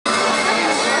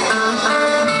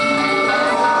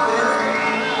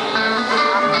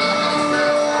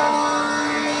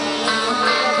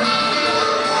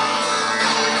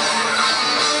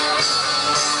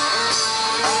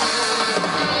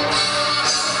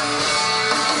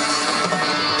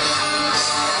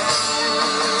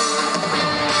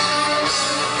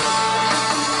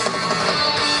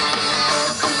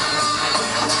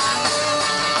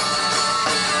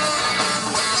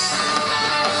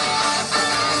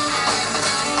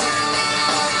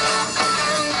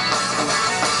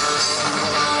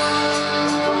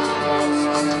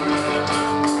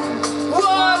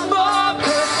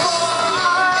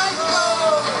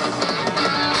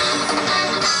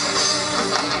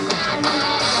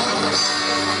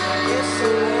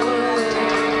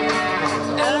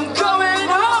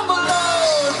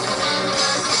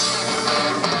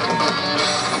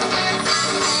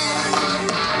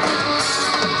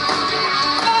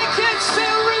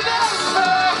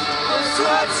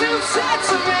what you said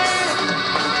to me.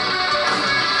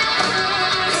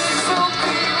 Things will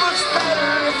be much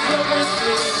better if you're with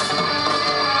me.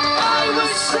 I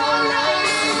was so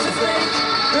naive to think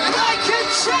that I could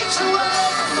change the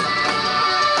world.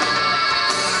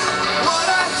 What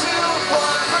I do for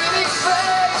a pretty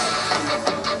face.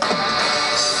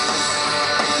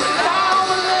 But now I'm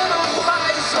a little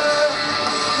wiser.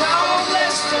 Now I'm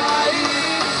less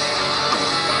naive.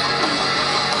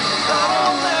 I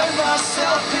don't let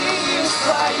myself be used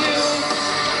by you.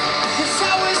 'Cause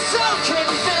I was so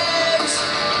convinced,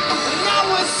 and I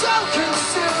was so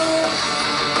consumed.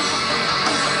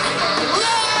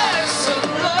 Lesson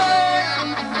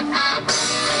learned.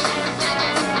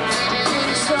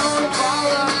 Please don't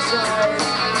apologize.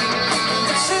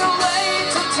 It's too late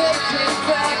to take it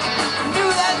back. I knew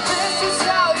that this is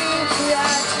how you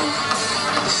react.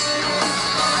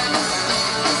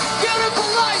 Beautiful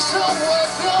lies don't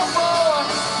work no more.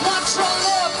 Not your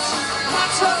lips,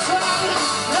 not your tongue,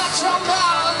 not your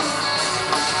mouth.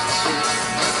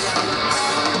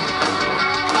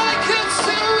 I can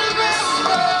still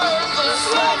remember the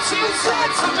words you said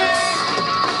to me.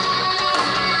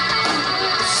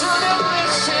 Should've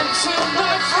listened to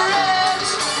my friends.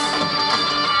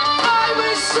 I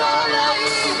was so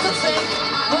naive to think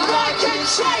that I could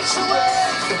change the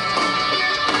world.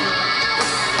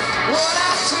 What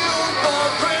I do for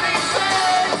a pretty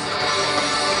face.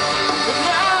 But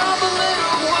now I'm a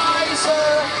little wiser.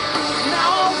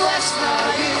 Now I'm less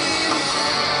naive.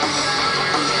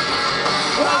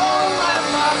 I won't let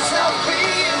myself be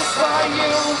used by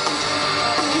you.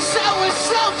 'Cause I was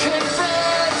so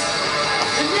convinced,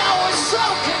 and I was so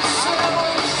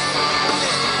consumed.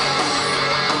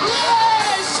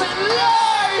 Lesson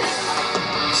learned.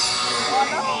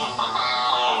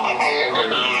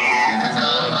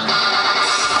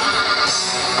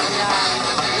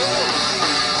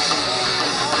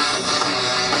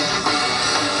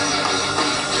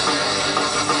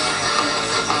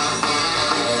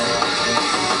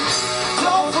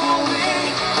 Don't fool me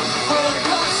with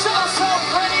those so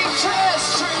pretty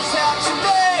gestures out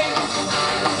today.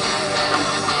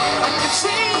 I can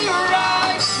see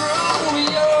right through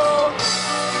you.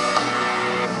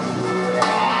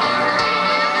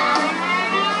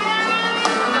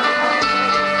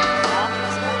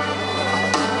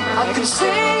 I can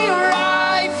see